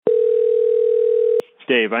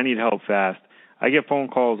Dave, I need help fast. I get phone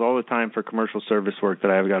calls all the time for commercial service work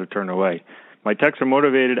that I've got to turn away. My techs are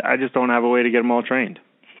motivated. I just don't have a way to get them all trained.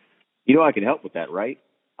 You know I can help with that, right?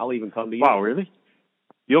 I'll even come to you. Wow, really?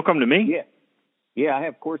 You'll come to me? Yeah. Yeah, I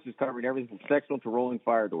have courses covering everything from sectional to rolling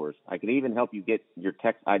fire doors. I can even help you get your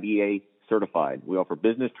Tech IDA certified. We offer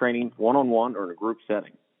business training, one-on-one, or in a group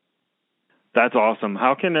setting. That's awesome.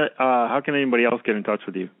 How can anybody else get in touch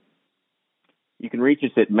with you? You can reach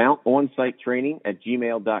us at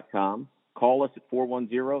mountonsitetraining@gmail.com. Call us at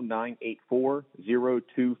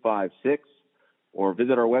 410-984-0256 or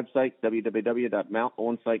visit our website,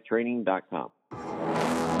 www.mountonsitetraining.com.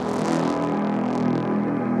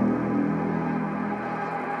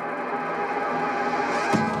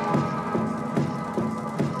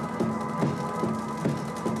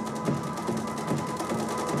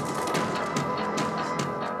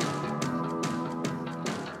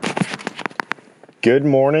 Good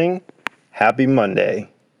morning. Happy Monday.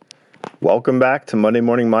 Welcome back to Monday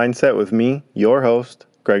Morning Mindset with me, your host,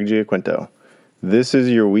 Greg Giaquinto. This is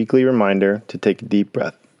your weekly reminder to take a deep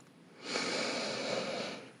breath.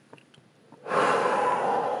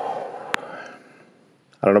 I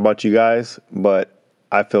don't know about you guys, but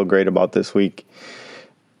I feel great about this week.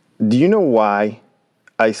 Do you know why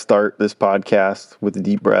I start this podcast with a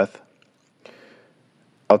deep breath?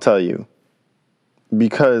 I'll tell you.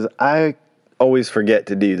 Because I always forget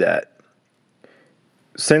to do that.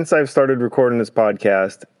 Since I've started recording this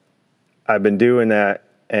podcast, I've been doing that,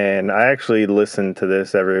 and I actually listen to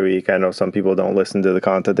this every week. I know some people don't listen to the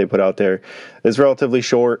content they put out there. It's relatively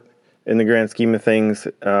short in the grand scheme of things,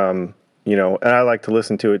 and I like to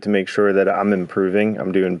listen to it to make sure that I'm improving,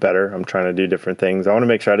 I'm doing better, I'm trying to do different things. I want to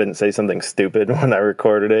make sure I didn't say something stupid when I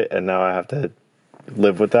recorded it, and now I have to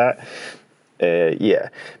live with that.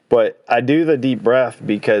 But I do the deep breath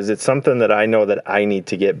because it's something that I know that I need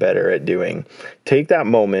to get better at doing. Take that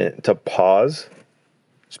moment to pause.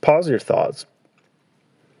 Just pause your thoughts.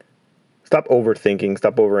 Stop overthinking.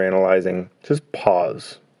 Stop overanalyzing. Just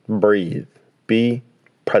pause. Breathe. Be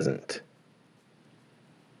present.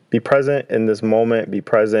 Be present in this moment. Be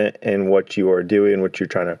present in what you are doing, what you're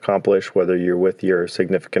trying to accomplish, whether you're with your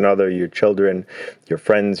significant other, your children, your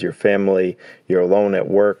friends, your family, you're alone at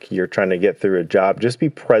work, you're trying to get through a job. Just be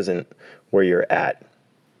present where you're at.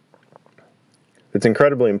 It's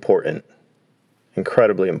incredibly important.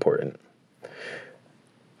 Incredibly important.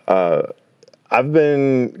 I've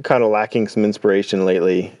been kind of lacking some inspiration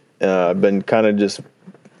lately. I've been kind of just,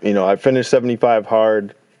 I finished 75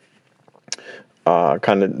 hard.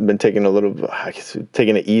 Kind of been taking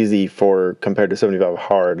taking it easy compared to 75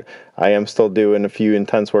 hard. I am still doing a few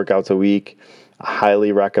intense workouts a week. I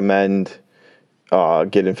highly recommend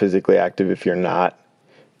getting physically active if you're not.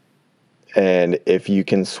 And if you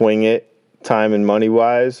can swing it time and money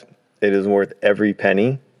wise, it is worth every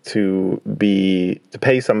penny to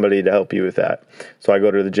pay somebody to help you with that. So I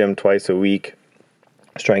go to the gym twice a week,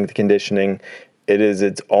 strength conditioning. It is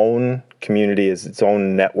its own community, is its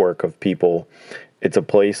own network of people. It's a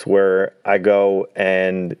place where I go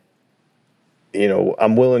and,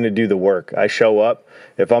 I'm willing to do the work. I show up.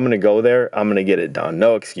 If I'm going to go there, I'm going to get it done.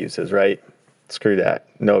 No excuses, right? Screw that.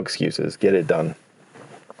 No excuses. Get it done.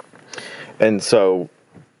 And so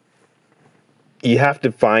you have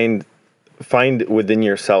to find within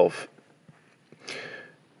yourself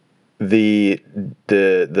the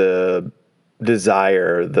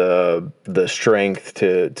desire, the strength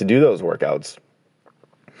to do those workouts.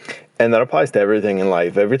 And that applies to everything in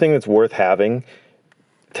life. Everything that's worth having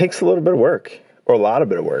takes a little bit of work, or a lot of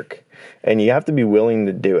bit of work. And you have to be willing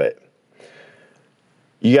to do it.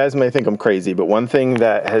 You guys may think I'm crazy, but one thing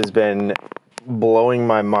that has been blowing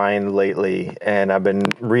my mind lately, and I've been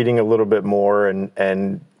reading a little bit more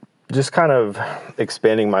and just kind of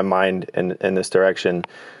expanding my mind in this direction.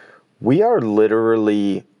 We are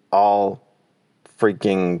literally all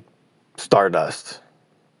freaking stardust,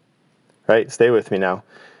 right? Stay with me now.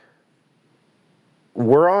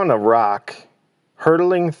 We're on a rock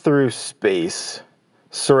hurtling through space,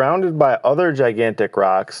 surrounded by other gigantic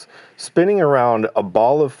rocks, spinning around a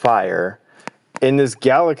ball of fire in this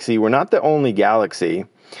galaxy. We're not the only galaxy.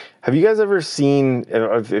 Have you guys ever seen,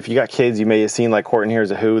 if you got kids, you may have seen like Horton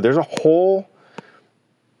Hears a Who. There's a whole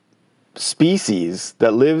species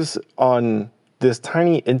that lives on this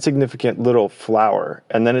tiny, insignificant little flower.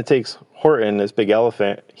 And then it takes Horton, this big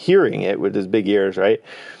elephant, hearing it with his big ears, right?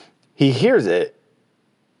 He hears it.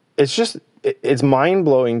 It's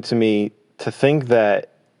mind-blowing to me to think that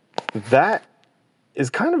is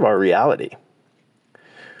kind of our reality.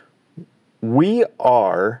 We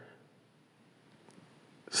are,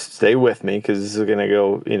 stay with me because this is going to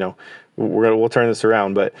go, we'll turn this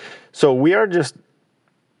around. But so we are just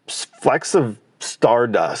flecks of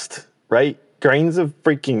stardust, right? Grains of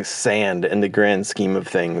freaking sand in the grand scheme of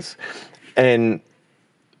things. And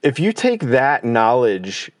if you take that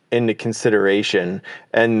knowledge into consideration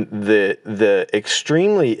and the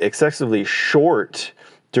extremely excessively short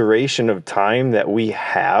duration of time that we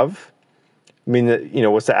have, I mean,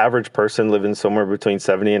 what's the average person living somewhere between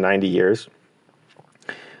 70 and 90 years?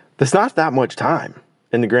 That's not that much time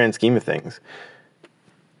in the grand scheme of things.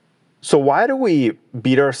 So why do we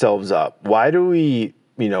beat ourselves up? Why do we,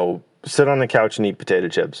 sit on the couch and eat potato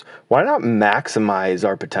chips? Why not maximize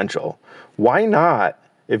our potential? Why not,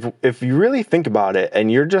 if you really think about it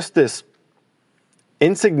and you're just this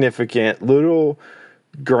insignificant little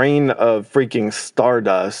grain of freaking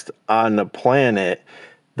stardust on a planet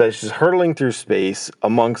that's just hurtling through space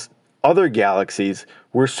amongst other galaxies,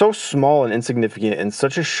 we're so small and insignificant in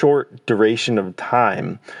such a short duration of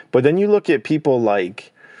time. But then you look at people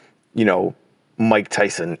like, Mike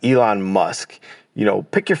Tyson, Elon Musk,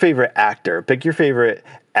 pick your favorite actor, pick your favorite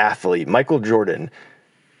athlete, Michael Jordan.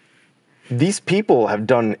 These people have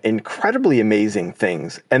done incredibly amazing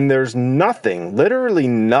things, and there's nothing, literally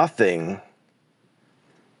nothing.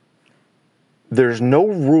 There's no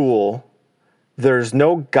rule, there's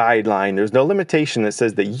no guideline, there's no limitation that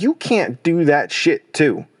says that you can't do that shit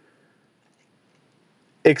too,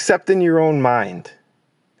 except in your own mind.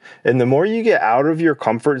 And the more you get out of your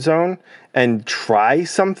comfort zone and try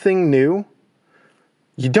something new,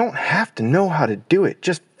 you don't have to know how to do it.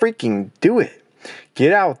 Just freaking do it.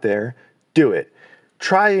 Get out there, do it.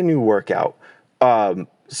 Try a new workout.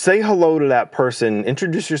 Say hello to that person.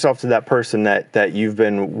 Introduce yourself to that person that you've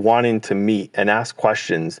been wanting to meet and ask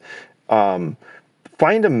questions. Find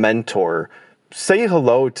a mentor. Say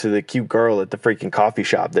hello to the cute girl at the freaking coffee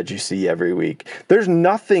shop that you see every week. There's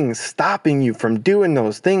nothing stopping you from doing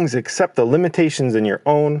those things except the limitations in your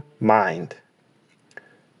own mind.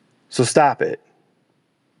 So stop it.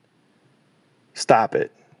 Stop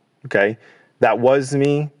it. Okay? That was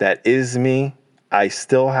me. That is me. I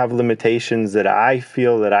still have limitations that I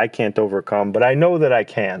feel that I can't overcome, but I know that I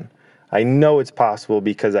can. I know it's possible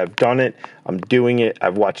because I've done it. I'm doing it.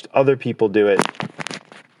 I've watched other people do it.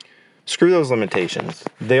 Screw those limitations.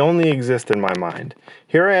 They only exist in my mind.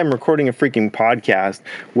 Here I am recording a freaking podcast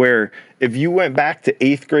where if you went back to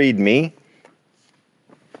 8th grade me,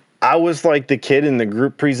 I was like the kid in the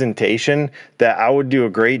group presentation that I would do a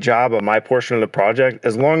great job on my portion of the project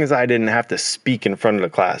as long as I didn't have to speak in front of the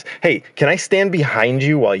class. Hey, can I stand behind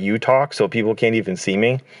you while you talk so people can't even see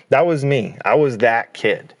me? That was me. I was that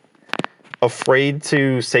kid. Afraid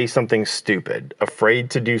to say something stupid. Afraid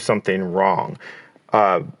to do something wrong.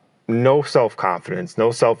 No self-confidence,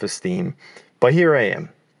 no self-esteem. But here I am,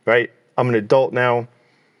 right? I'm an adult now.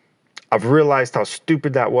 I've realized how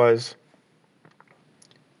stupid that was.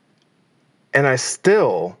 And I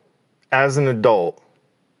still, as an adult,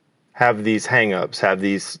 have these hang-ups, have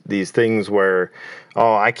these things where,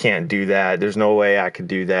 oh, I can't do that. There's no way I could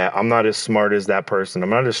do that. I'm not as smart as that person. I'm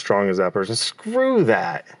not as strong as that person. Screw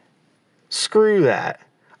that. Screw that.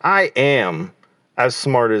 I am as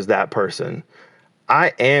smart as that person.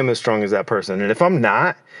 I am as strong as that person. And if I'm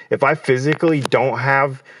not, if I physically don't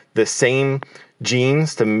have the same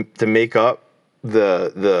genes to make up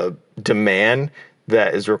the demand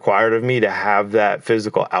that is required of me to have that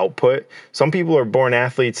physical output, some people are born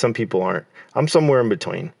athletes, some people aren't. I'm somewhere in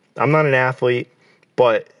between. I'm not an athlete,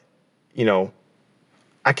 but,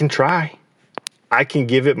 I can try. I can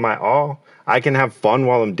give it my all. I can have fun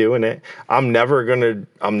while I'm doing it. I'm never gonna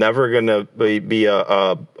be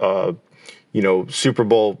a Super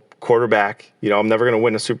Bowl quarterback. I'm never going to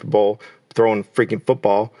win a Super Bowl throwing freaking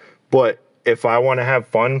football. But if I want to have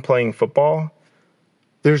fun playing football,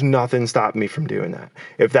 there's nothing stopping me from doing that.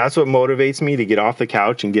 If that's what motivates me to get off the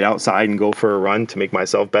couch and get outside and go for a run to make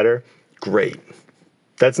myself better, great.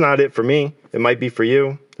 That's not it for me. It might be for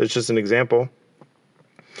you. It's just an example.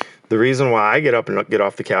 The reason why I get up and get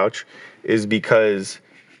off the couch is because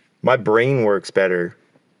my brain works better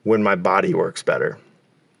when my body works better.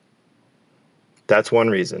 That's one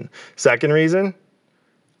reason. Second reason,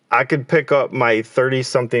 I could pick up my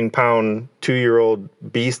 30-something pound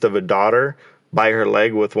 2-year-old beast of a daughter by her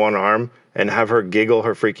leg with one arm and have her giggle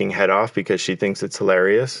her freaking head off because she thinks it's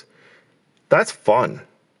hilarious. That's fun.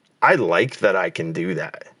 I like that I can do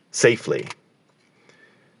that safely.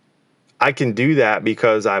 I can do that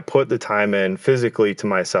because I put the time in physically to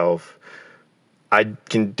myself. I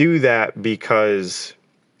can do that because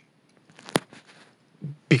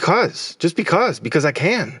I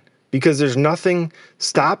can. Because there's nothing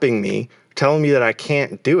stopping me, telling me that I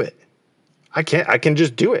can't do it. I can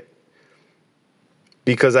just do it.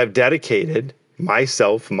 Because I've dedicated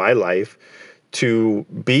myself, my life, to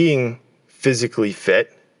being physically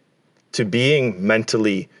fit, to being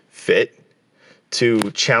mentally fit, to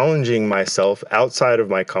challenging myself outside of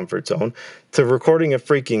my comfort zone, to recording a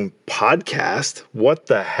freaking podcast. What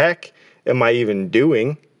the heck am I even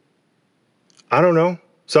doing? I don't know.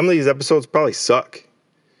 Some of these episodes probably suck.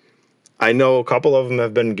 I know a couple of them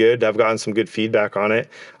have been good. I've gotten some good feedback on it.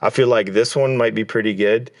 I feel like this one might be pretty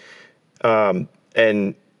good.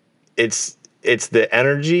 And it's the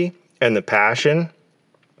energy and the passion.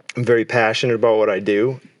 I'm very passionate about what I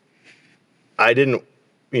do. I didn't,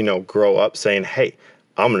 grow up saying, hey,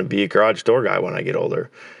 I'm going to be a garage door guy when I get older.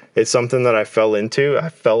 It's something that I fell into. I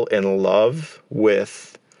fell in love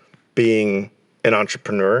with being an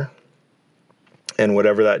entrepreneur, and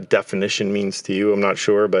whatever that definition means to you, I'm not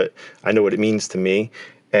sure, but I know what it means to me.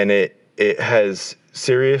 And it has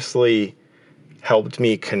seriously helped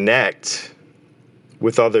me connect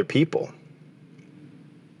with other people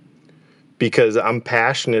because I'm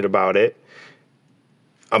passionate about it.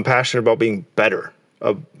 I'm passionate about being better,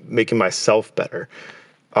 of making myself better,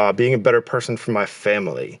 being a better person for my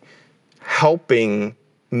family, helping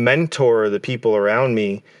mentor the people around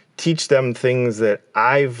me, teach them things that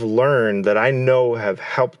I've learned that I know have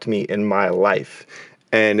helped me in my life.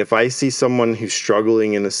 And if I see someone who's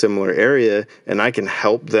struggling in a similar area and I can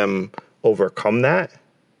help them overcome that,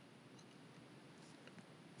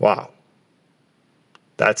 wow,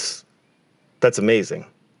 that's amazing.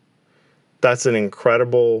 That's an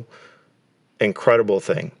incredible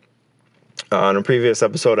thing. On a previous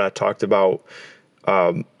episode, I talked about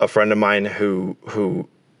a friend of mine who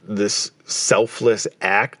this selfless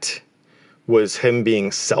act was him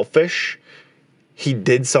being selfish. He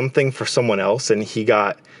did something for someone else and he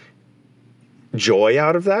got joy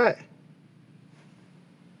out of that.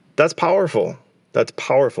 That's powerful. That's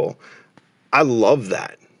powerful. I love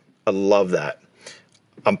that.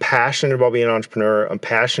 I'm passionate about being an entrepreneur. I'm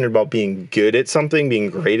passionate about being good at something, being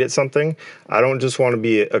great at something. I don't just want to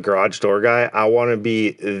be a garage door guy. I want to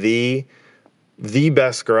be the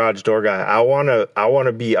best garage door guy. I want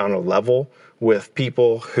to be on a level with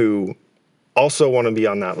people who also want to be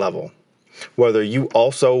on that level. Whether you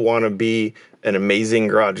also want to be an amazing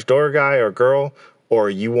garage door guy or girl,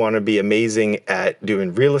 or you want to be amazing at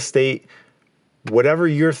doing real estate, whatever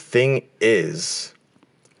your thing is,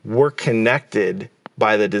 we're connected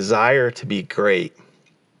by the desire to be great.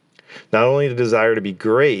 Not only the desire to be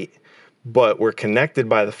great, but we're connected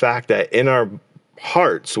by the fact that in our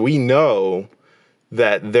hearts, we know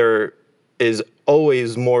that there is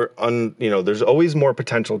always more, there's always more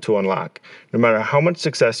potential to unlock. No matter how much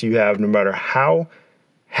success you have, no matter how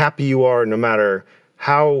happy you are, no matter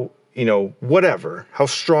how, whatever, how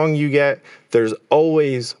strong you get, there's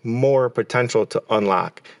always more potential to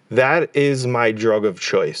unlock. That is my drug of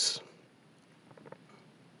choice.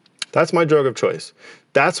 That's my drug of choice.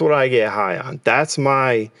 That's what I get high on. That's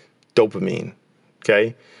my dopamine,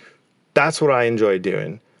 okay? That's what I enjoy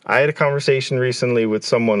doing. I had a conversation recently with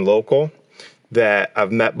someone local that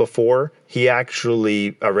I've met before. I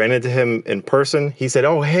ran into him in person. He said,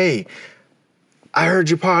 oh, hey, I heard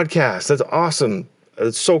your podcast. That's awesome.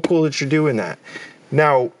 It's so cool that you're doing that.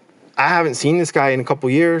 Now, I haven't seen this guy in a couple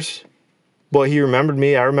years, but he remembered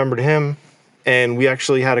me. I remembered him. And we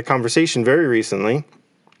actually had a conversation very recently.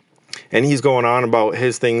 And he's going on about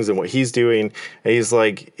his things and what he's doing. And he's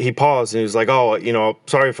like, he paused and he was like, oh,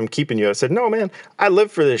 sorry if I'm keeping you. I said, no, man, I live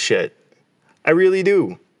for this shit. I really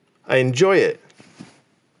do. I enjoy it.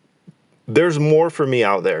 There's more for me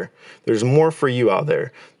out there. There's more for you out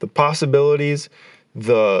there. The possibilities,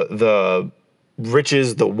 the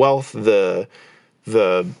riches, the wealth, the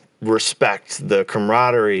respect, the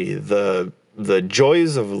camaraderie, the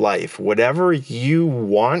joys of life, whatever you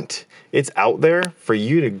want, it's out there for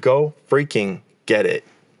you to go freaking get it.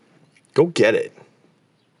 Go get it.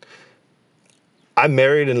 I'm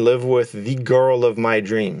married and live with the girl of my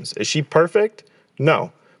dreams. Is she perfect?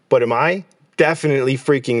 No. But am I? Definitely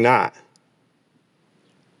freaking not.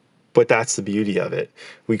 But that's the beauty of it.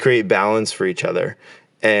 We create balance for each other.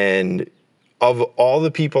 And of all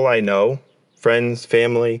the people I know, friends,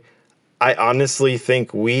 family, I honestly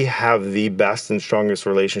think we have the best and strongest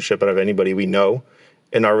relationship out of anybody we know.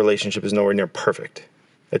 And our relationship is nowhere near perfect.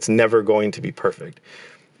 It's never going to be perfect.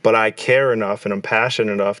 But I care enough and I'm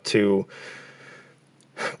passionate enough to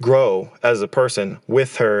grow as a person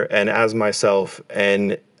with her and as myself.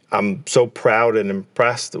 And I'm so proud and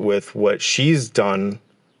impressed with what she's done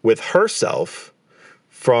with herself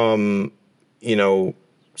from,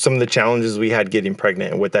 some of the challenges we had getting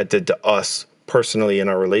pregnant and what that did to us personally in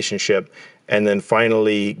our relationship. And then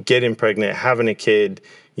finally getting pregnant, having a kid,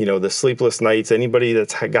 the sleepless nights, anybody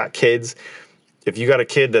that's got kids, If you got a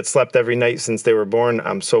kid that slept every night since they were born,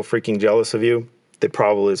 I'm so freaking jealous of you.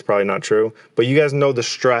 It's probably not true. But you guys know the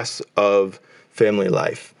stress of family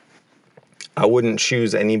life. I wouldn't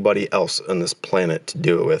choose anybody else on this planet to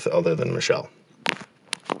do it with other than Michelle.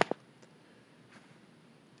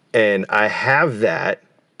 And I have that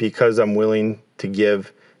because I'm willing to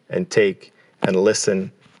give and take and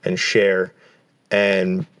listen and share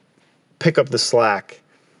and pick up the slack,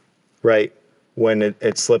 right, when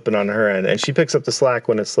it's slipping on her end. And she picks up the slack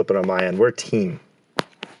when it's slipping on my end. We're a team.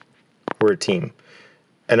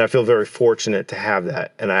 And I feel very fortunate to have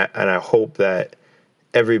that. And I hope that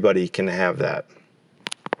everybody can have that.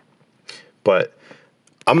 But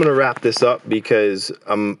I'm going to wrap this up because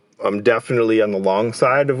I'm definitely on the long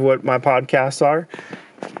side of what my podcasts are.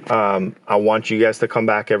 I want you guys to come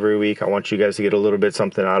back every week. I want you guys to get a little bit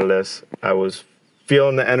something out of this. I was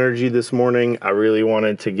feeling the energy this morning. I really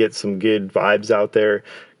wanted to get some good vibes out there,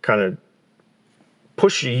 kind of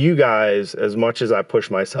push you guys as much as I push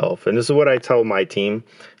myself. And this is what I tell my team.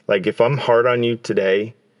 Like, if I'm hard on you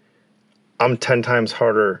today, I'm 10 times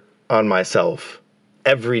harder on myself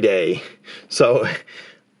every day. So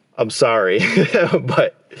I'm sorry,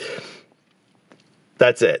 but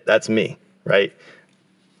that's it. That's me, right?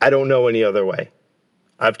 I don't know any other way.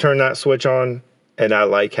 I've turned that switch on and I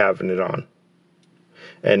like having it on.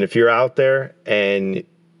 And if you're out there and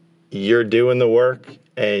you're doing the work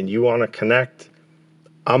and you want to connect,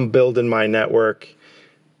 I'm building my network.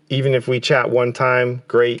 Even if we chat one time,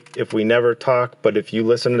 great. If we never talk, but if you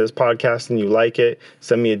listen to this podcast and you like it,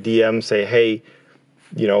 send me a DM, say, hey,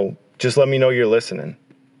 just let me know you're listening.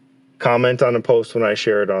 Comment on a post when I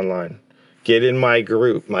share it online. Get in my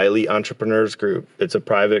group, my Elite Entrepreneurs group. It's a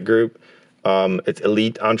private group. It's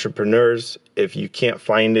Elite Entrepreneurs. If you can't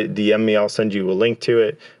find it, DM me. I'll send you a link to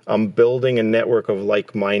it. I'm building a network of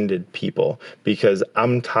like-minded people because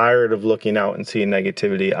I'm tired of looking out and seeing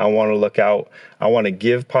negativity. I want to look out. I want to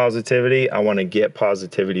give positivity. I want to get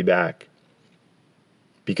positivity back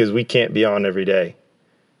because we can't be on every day,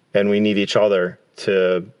 and we need each other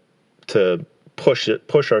to push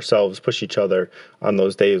each other on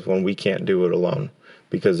those days when we can't do it alone,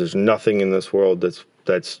 because there's nothing in this world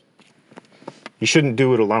that's you shouldn't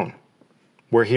do it alone.